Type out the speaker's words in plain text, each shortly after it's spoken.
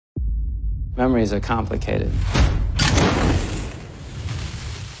Memories are complicated.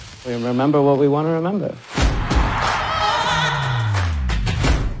 We remember what we want to remember.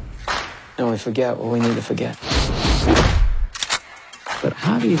 And we forget what we need to forget. But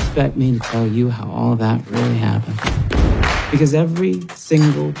how do you expect me to tell you how all that really happened? Because every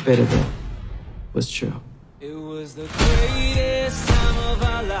single bit of it was true. It was the greatest time of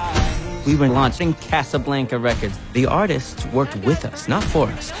our lives. We were launching Casablanca Records. The artists worked with us, not for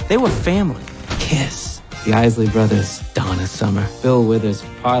us. They were family. Kiss. The Isley Brothers, Donna Summer, Bill Withers,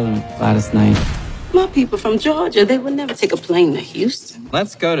 Parliament, Gladys Knight. My people from Georgia, they would never take a plane to Houston.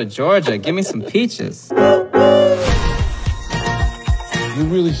 Let's go to Georgia. Give me some peaches. You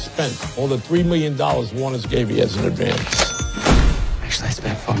really spent all the $3 million Warner's gave you as an advance. Actually, I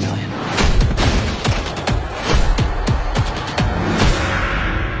spent $4 million.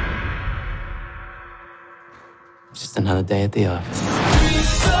 Just another day at the office.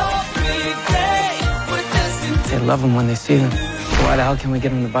 They love them when they see them. Why the hell can we get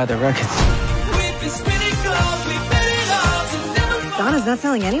them to buy their records? Donna's not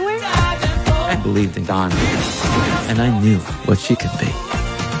selling anywhere? I believed in Donna, and I knew what she could be.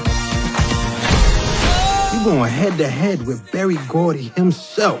 You're going head-to-head with Berry Gordy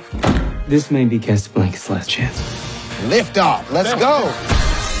himself. This may be Casablanca's last chance. Lift off. Let's go.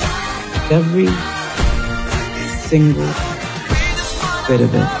 Every single bit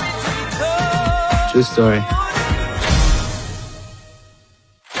of it. True story.